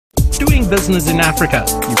doing business in Africa.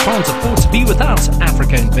 You can't afford to be without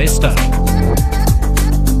Africa Investor.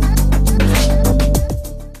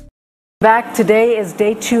 Back today is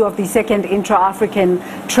day 2 of the second Intra-African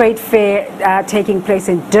Trade Fair taking place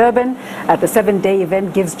in Durban. The 7-day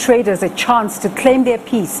event gives traders a chance to claim their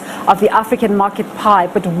piece of the African market pie.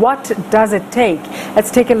 But what does it take?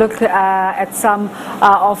 Let's take a look at some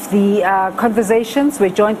of the conversations. We're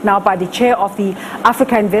joined now by the chair of the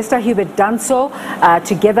Africa Investor, Hubert Danso,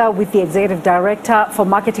 together with the executive director for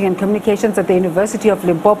marketing and communications at the University of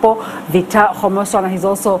Limpopo, Victor Homosona. He's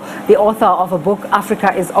also the author of a book,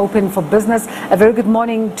 Africa is Open for Business. A very good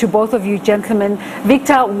morning to both of you, gentlemen.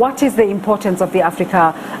 Victor, what is the importance of the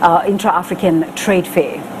Intra-African Trade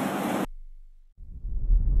Fair?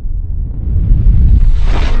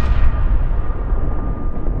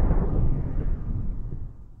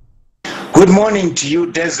 Good morning to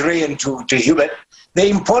you, Desiree, and to Hubert. The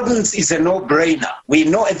importance is a no-brainer. We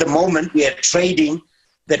know at the moment we are trading,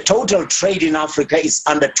 the total trade in Africa is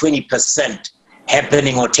under 20%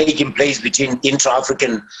 happening or taking place between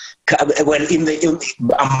intra-African,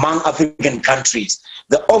 among African countries.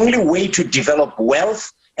 The only way to develop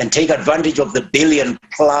wealth and take advantage of the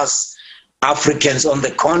billion-plus Africans on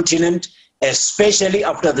the continent, especially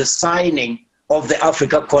after the signing of the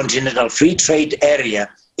Africa Continental Free Trade Area,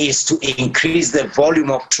 is to increase the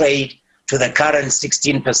volume of trade to the current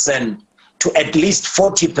 16% to at least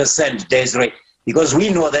 40%, Desiree, because we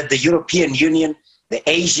know that the European Union, the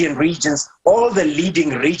Asian regions, all the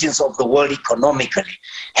leading regions of the world economically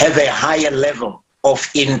have a higher level of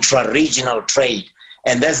intra-regional trade.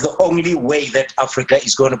 And that's the only way that Africa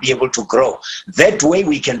is going to be able to grow. That way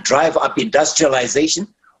we can drive up industrialization,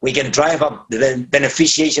 we can drive up the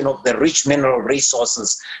beneficiation of the rich mineral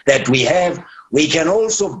resources that we have. We can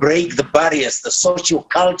also break the barriers, the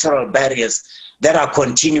socio-cultural barriers that are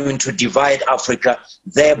continuing to divide Africa,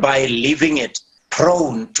 thereby leaving it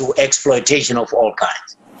prone to exploitation of all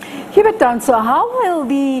kinds. Hubert Danso, how will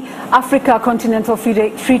the Africa Continental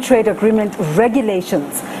Free Trade Agreement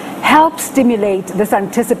regulations help stimulate this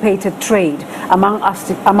anticipated trade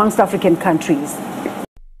amongst African countries?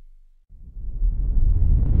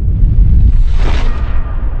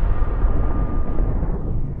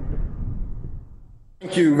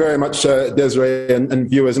 Thank you very much, Desiree and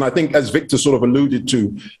viewers. And I think, as Victor sort of alluded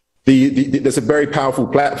to, there's a very powerful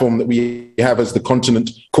platform that we have as the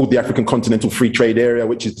continent called the African Continental Free Trade Area,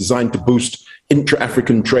 which is designed to boost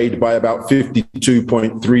intra-African trade by about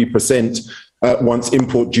 52.3% once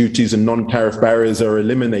import duties and non-tariff barriers are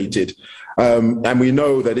eliminated. And we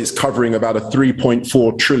know that it's covering about a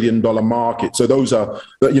 $3.4 trillion market. So those are,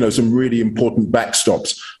 some really important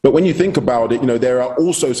backstops. But when you think about it, there are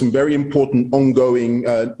also some very important ongoing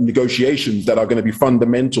negotiations that are going to be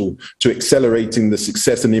fundamental to accelerating the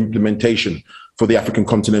success and implementation for the African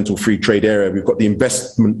Continental Free Trade Area. We've got the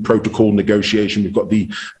investment protocol negotiation, we've got the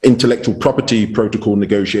intellectual property protocol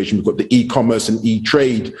negotiation, we've got the e-commerce and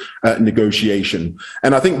e-trade negotiation.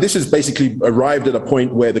 And I think this has basically arrived at a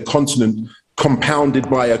point where the continent, compounded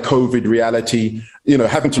by a COVID reality,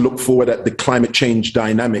 having to look forward at the climate change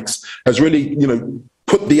dynamics, has really,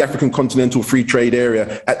 put the African Continental Free Trade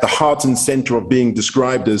Area at the heart and center of being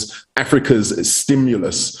described as Africa's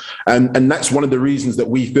stimulus. And that's one of the reasons that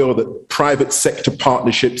we feel that private sector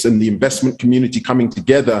partnerships and the investment community coming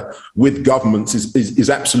together with governments is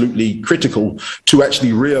absolutely critical to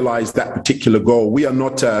actually realize that particular goal. We are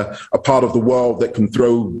not a part of the world that can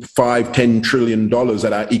throw $5–10 trillion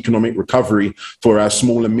at our economic recovery for our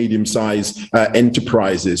small and medium-sized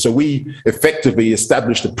enterprises. So we effectively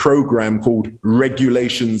established a program called Regulations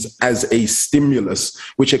as a Stimulus,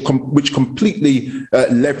 which completely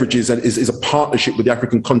leverages and is a partnership with the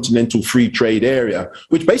African Continental Free Trade Area,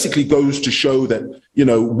 which basically goes to show that,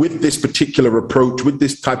 with this particular approach, with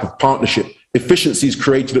this type of partnership, efficiencies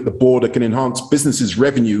created at the border can enhance businesses'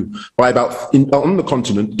 revenue by about, on the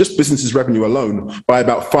continent, just businesses' revenue alone, by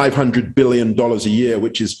about $500 billion a year,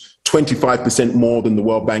 which is 25% more than the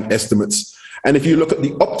World Bank estimates. And if you look at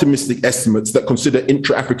the optimistic estimates that consider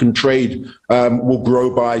intra-African trade will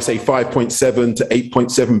grow by, say, 5.7 to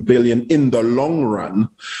 8.7 billion in the long run,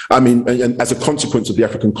 and as a consequence of the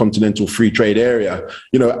African Continental Free Trade Area,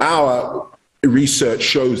 our research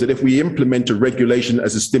shows that if we implement a regulation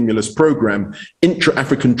as a stimulus program,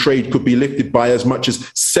 intra-African trade could be lifted by as much as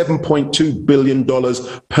 $7.2 billion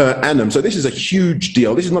per annum. So this is a huge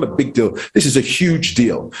deal. This is not a big deal. This is a huge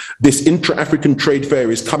deal. This intra-African trade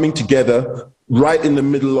fair is coming together right in the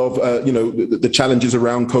middle of, the challenges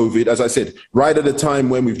around COVID. As I said, right at a time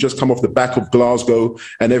when we've just come off the back of Glasgow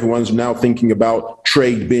and everyone's now thinking about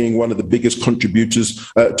trade being one of the biggest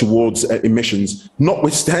contributors towards emissions,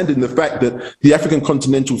 notwithstanding the fact that the African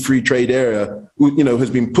Continental Free Trade Area, has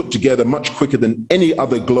been put together much quicker than any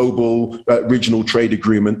other global regional trade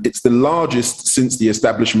agreement. It's the largest since the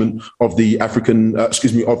establishment of the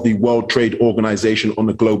of the World Trade Organization on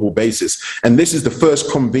a global basis. And this is the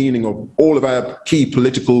first convening of all of our key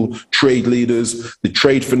political trade leaders, the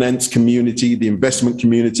trade finance community, the investment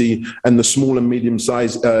community, and the small and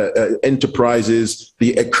medium-sized enterprises,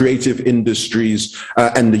 the creative industries,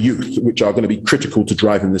 and the youth, which are going to be critical to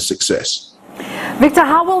driving this success. Victor,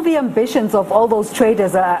 how will the ambitions of all those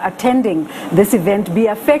traders attending this event be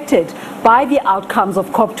affected by the outcomes of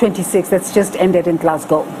COP26 that's just ended in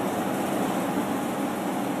Glasgow?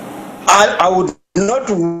 I would not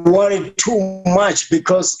worry too much,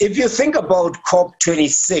 because if you think about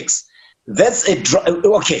COP26, that's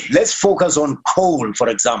okay. Let's focus on coal, for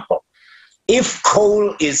example. If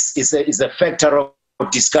coal is a factor of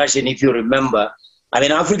discussion, if you remember, I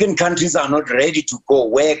mean, African countries are not ready to go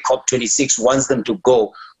where COP26 wants them to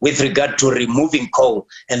go with regard to removing coal.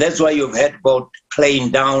 And that's why you've heard about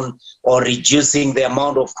playing down or reducing the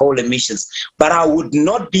amount of coal emissions. But I would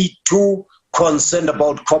not be too concerned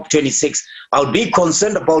about COP26. I would be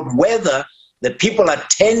concerned about whether the people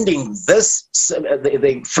attending this,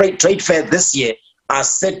 the trade fair this year, are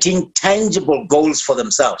setting tangible goals for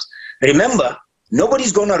themselves. Remember,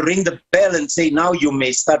 nobody's going to ring the bell and say, now you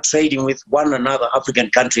may start trading with one another, African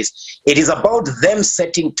countries. It is about them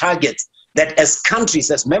setting targets that as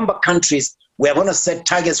countries, as member countries, we are going to set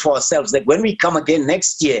targets for ourselves that when we come again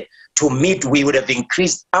next year to meet, we would have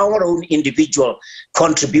increased our own individual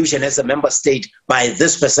contribution as a member state by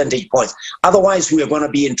this percentage points. Otherwise, we are going to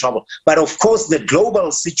be in trouble. But of course, the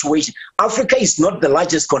global situation, Africa is not the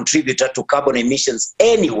largest contributor to carbon emissions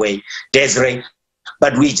anyway, Desiree.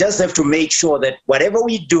 But we just have to make sure that whatever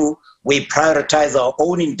we do, we prioritize our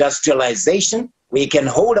own industrialization. We can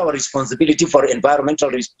hold our responsibility for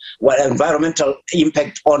environmental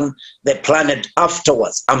impact on the planet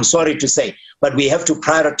afterwards, I'm sorry to say. But we have to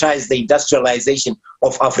prioritize the industrialization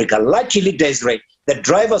of Africa. Luckily, Desiree, the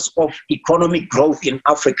drivers of economic growth in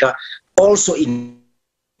Africa also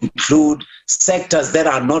include sectors that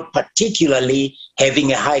are not particularly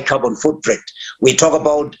having a high carbon footprint. We talk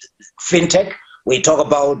about fintech, we talk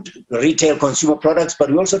about retail consumer products, but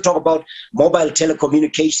we also talk about mobile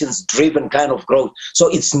telecommunications driven kind of growth. So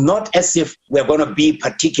it's not as if we're going to be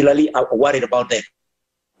particularly worried about that.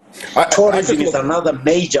 Tourism is another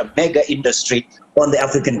major mega industry on the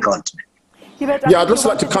African continent. Yeah, I'd just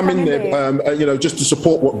like to come in there, just to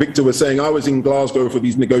support what Victor was saying. I was in Glasgow for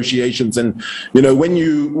these negotiations, and when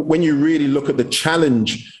you really look at the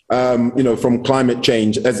challenge, from climate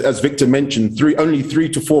change, as Victor mentioned, only 3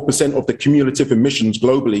 to 4% of the cumulative emissions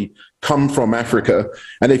globally come from Africa.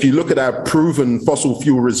 And if you look at our proven fossil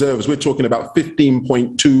fuel reserves, we're talking about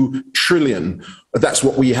 15.2 trillion. That's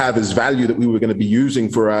what we have as value that we were going to be using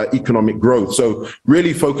for our economic growth. So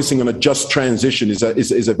really focusing on a just transition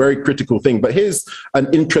is a very critical thing. But here's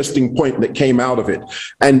an interesting point that came out of it.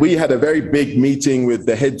 And we had a very big meeting with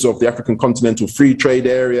the heads of the African Continental Free Trade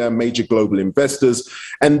Area, major global investors.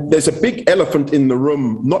 And there's a big elephant in the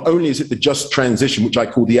room. Not only is it the just transition, which I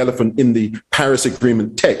call the elephant in the Paris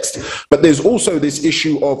Agreement text, but there's also this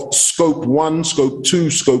issue of scope 1, scope 2,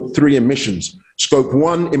 scope 3 emissions. Scope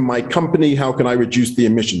 1, in my company, how can I reduce the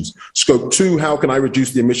emissions? Scope 2, how can I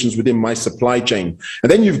reduce the emissions within my supply chain?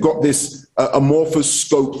 And then you've got this amorphous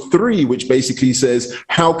scope 3, which basically says,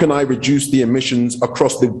 how can I reduce the emissions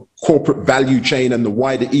across the corporate value chain and the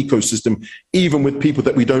wider ecosystem, even with people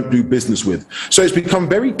that we don't do business with? So it's become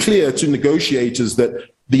very clear to negotiators that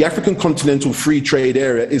the African Continental Free Trade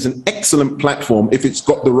Area is an excellent platform, if it's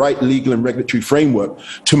got the right legal and regulatory framework,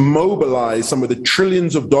 to mobilize some of the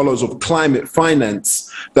trillions of dollars of climate finance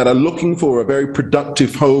that are looking for a very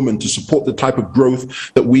productive home and to support the type of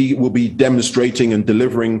growth that we will be demonstrating and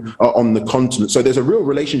delivering on the continent. So there's a real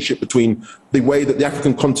relationship between the way that the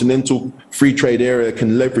African Continental Free Trade Area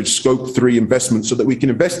can leverage scope 3 investments so that we can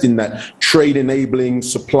invest in that trade enabling,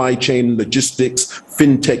 supply chain, logistics,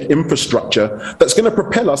 fintech infrastructure that's going to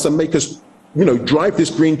propel us and make us, drive this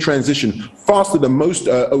green transition faster than most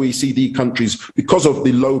OECD countries because of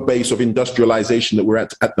the low base of industrialization that we're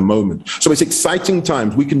at the moment. So it's exciting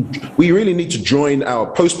times. We really need to join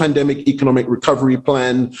our post-pandemic economic recovery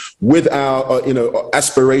plan with our,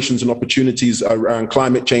 aspirations and opportunities around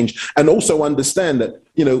climate change, and also understand that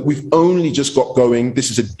we've only just got going.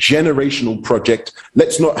 This is a generational project.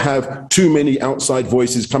 Let's not have too many outside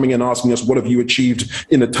voices coming and asking us, what have you achieved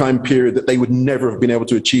in a time period that they would never have been able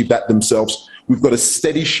to achieve that themselves? We've got a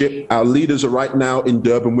steady ship. Our leaders are right now in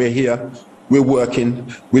Durban. We're here. We're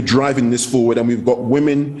working, we're driving this forward, and we've got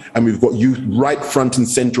women and we've got youth right front and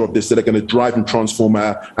center of this that are going to drive and transform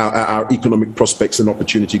our economic prospects and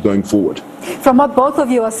opportunity going forward. From what both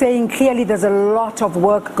of you are saying, clearly there's a lot of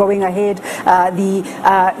work going ahead.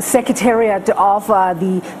 The Secretariat of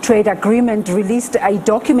the Trade Agreement released a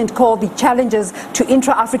document called the Challenges to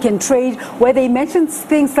Intra-African Trade, where they mentioned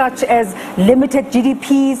things such as limited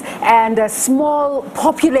GDPs and small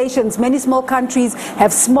populations. Many small countries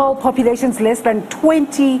have small populations, less than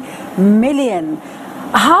 20 million.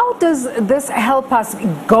 How does this help us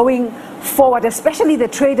going forward, especially the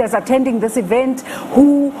traders attending this event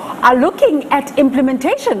who are looking at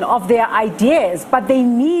implementation of their ideas, but they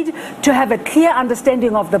need to have a clear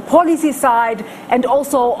understanding of the policy side and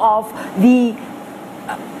also of the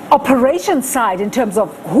operation side in terms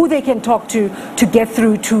of who they can talk to get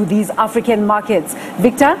through to these African markets?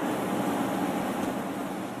 Victor?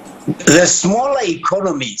 The smaller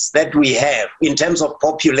economies that we have in terms of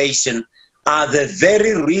population are the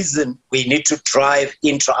very reason we need to drive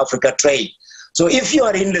intra-Africa trade. So if you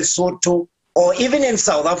are in Lesotho, or even in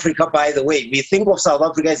South Africa, by the way, we think of South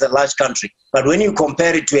Africa as a large country, but when you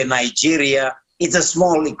compare it to a Nigeria, it's a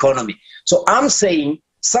small economy. So I'm saying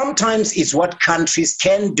sometimes it's what countries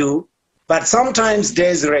can do, but sometimes,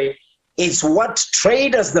 Desiree, it's what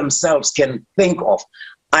traders themselves can think of.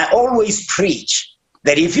 I always preach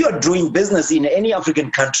that if you are doing business in any African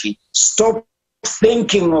country, stop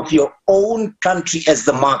thinking of your own country as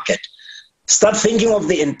the market. Start thinking of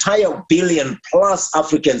the entire billion-plus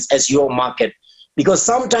Africans as your market. Because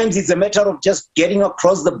sometimes it's a matter of just getting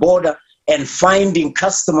across the border and finding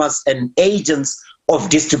customers and agents of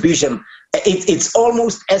distribution. It's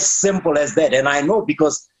almost as simple as that. And I know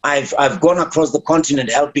because I've gone across the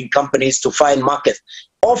continent helping companies to find markets.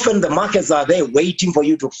 Often the markets are there waiting for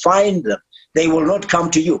you to find them. They will not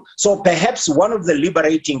come to you. So perhaps one of the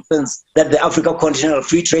liberating things that the Africa Continental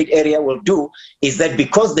Free Trade Area will do is that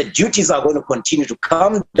because the duties are going to continue to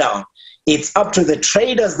come down, it's up to the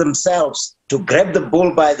traders themselves to grab the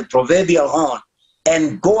bull by the proverbial horn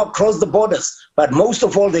and go across the borders. But most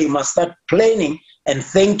of all, they must start planning and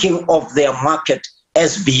thinking of their market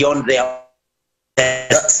as beyond their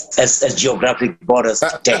as geographic borders.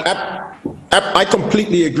 I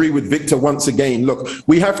completely agree with Victor once again. Look,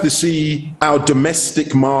 we have to see our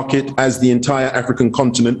domestic market as the entire African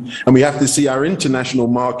continent, and we have to see our international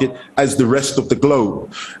market as the rest of the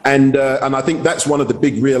globe. And I think that's one of the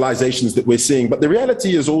big realizations that we're seeing. But the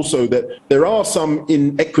reality is also that there are some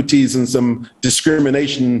inequities and some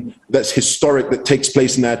discrimination that's historic that takes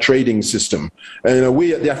place in our trading system. And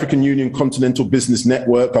we at the African Union Continental Business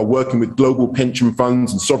Network are working with global pension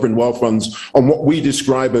funds and sovereign wealth funds on what we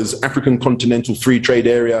describe as African Continental Free Trade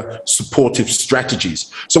Area supportive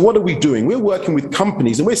strategies. So what are we doing? We're working with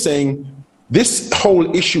companies and we're saying this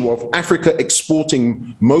whole issue of Africa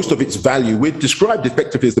exporting most of its value, we're described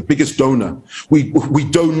effectively as the biggest donor. We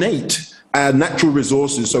donate our natural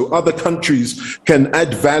resources so other countries can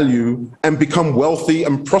add value and become wealthy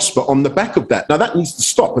and prosper on the back of that. Now that needs to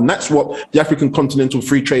stop, and that's what the African Continental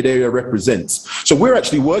Free Trade Area represents. So we're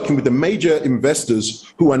actually working with the major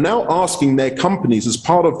investors who are now asking their companies as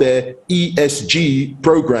part of their ESG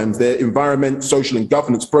programs, their environment, social and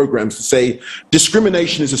governance programs, to say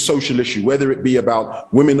discrimination is a social issue, whether it be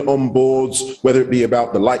about women on boards, whether it be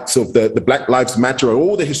about the likes of the Black Lives Matter, or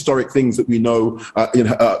all the historic things that we know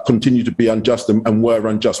continue to be unjust and were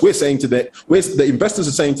unjust. We're saying to the investors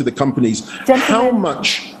are saying to the companies, how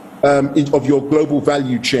much of your global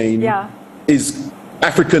value chain is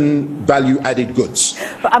African value-added goods?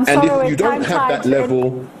 And if you don't have that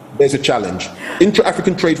level, there's a challenge.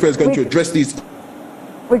 Intra-African Trade Fair is going to address these.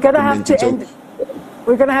 We're going to have to end.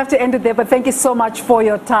 We're going to have to end it there, but thank you so much for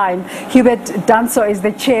your time. Hubert Danso is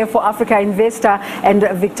the chair for Africa Investor, and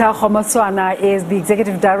Victor Homoswana is the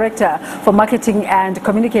executive director for marketing and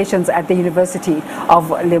communications at the University of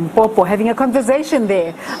Limpopo, having a conversation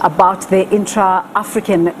there about the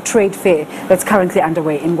Intra-African Trade Fair that's currently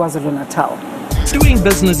underway in KwaZulu-Natal. Doing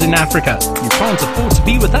business in Africa, you can't afford to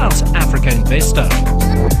be without Africa Investor.